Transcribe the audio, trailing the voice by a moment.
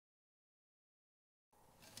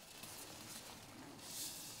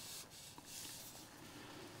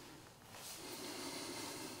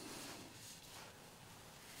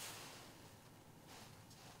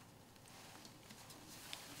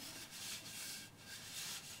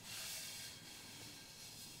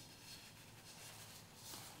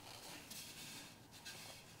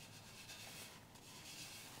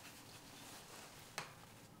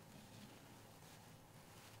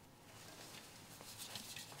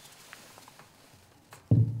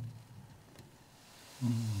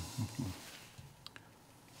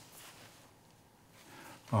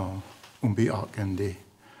Umbi akendi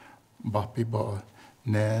bapi bo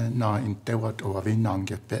ne na in Tewa o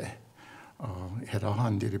avinangepe hera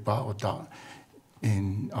handiri ba o da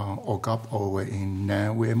in ogap o in ne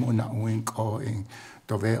we mo na wink o in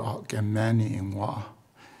dove ake mani in wa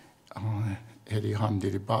heri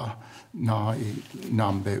handiri ba na I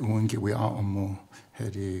Nambé ungi we a omu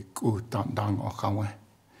heri ku dang o kawe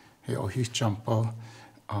he o hichampo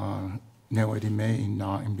ne weri me in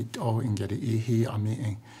na in bit o in geri ihi ami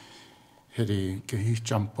in heri ke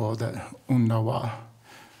hichampo that unnawa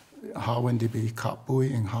hawendi bi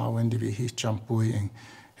kapui in hawendi bi hichampui in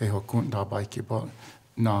he ho kunda bai ki bo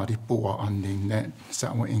na ripua anding net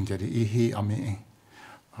sa wa in geri ihi ami in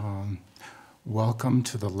welcome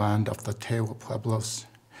to the land of the Tewa Pueblos.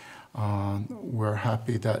 We're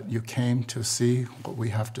happy that you came to see what we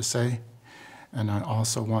have to say. And I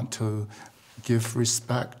also want to give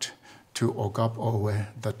respect to Ogap Owe,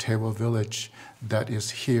 the Tewa village that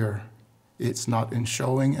is here. It's not in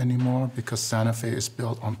showing anymore because Santa Fe is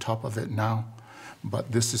built on top of it now.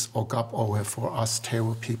 But this is Ogap Owe for us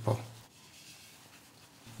Tewa people.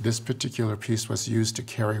 This particular piece was used to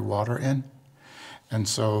carry water in. And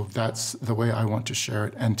so that's the way I want to share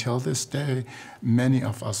it. Until this day, many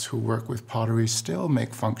of us who work with pottery still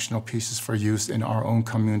make functional pieces for use in our own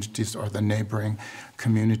communities or the neighboring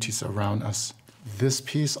communities around us. This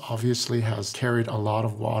piece obviously has carried a lot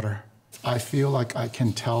of water. I feel like I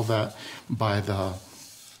can tell that by the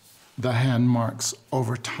hand marks.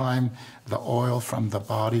 Over time, the oil from the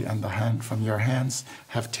body and the hand from your hands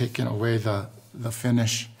have taken away the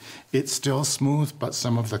finish. It's still smooth, but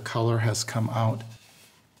some of the color has come out.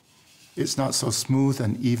 It's not so smooth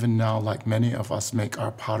and even now like many of us make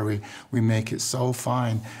our pottery. We make it so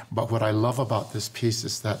fine. But what I love about this piece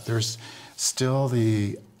is that there's still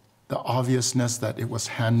the obviousness that it was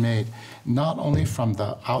handmade. Not only from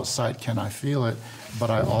the outside can I feel it, but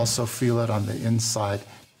I also feel it on the inside.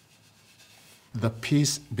 The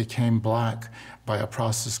piece became black by a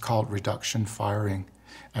process called reduction firing.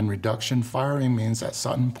 And reduction firing means at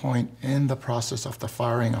some point in the process of the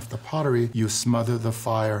firing of the pottery, you smother the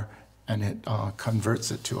fire and it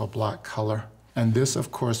converts it to a black color. And this,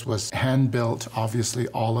 of course, was hand-built. Obviously,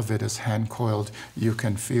 all of it is hand-coiled. You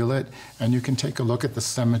can feel it, and you can take a look at the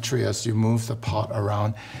symmetry as you move the pot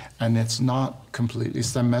around, and it's not completely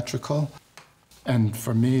symmetrical. And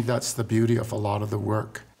for me, that's the beauty of a lot of the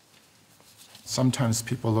work. Sometimes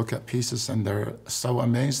people look at pieces and they're so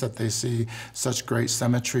amazed that they see such great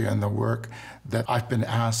symmetry in the work that I've been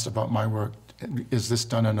asked about my work, is this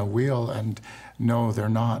done on a wheel? And no, they're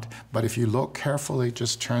not. But if you look carefully,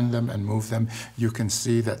 just turn them and move them, you can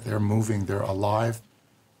see that they're moving, they're alive.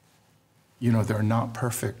 You know, they're not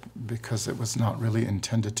perfect because it was not really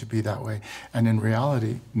intended to be that way. And in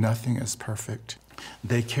reality, nothing is perfect.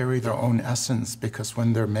 They carry their own essence because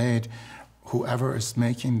when they're made, whoever is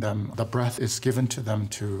making them, the breath is given to them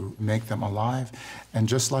to make them alive. And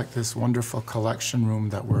just like this wonderful collection room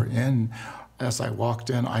that we're in, as I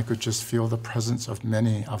walked in, I could just feel the presence of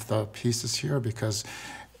many of the pieces here because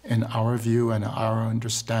in our view and our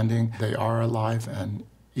understanding, they are alive. And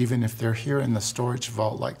even if they're here in the storage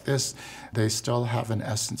vault like this, they still have an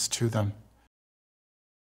essence to them.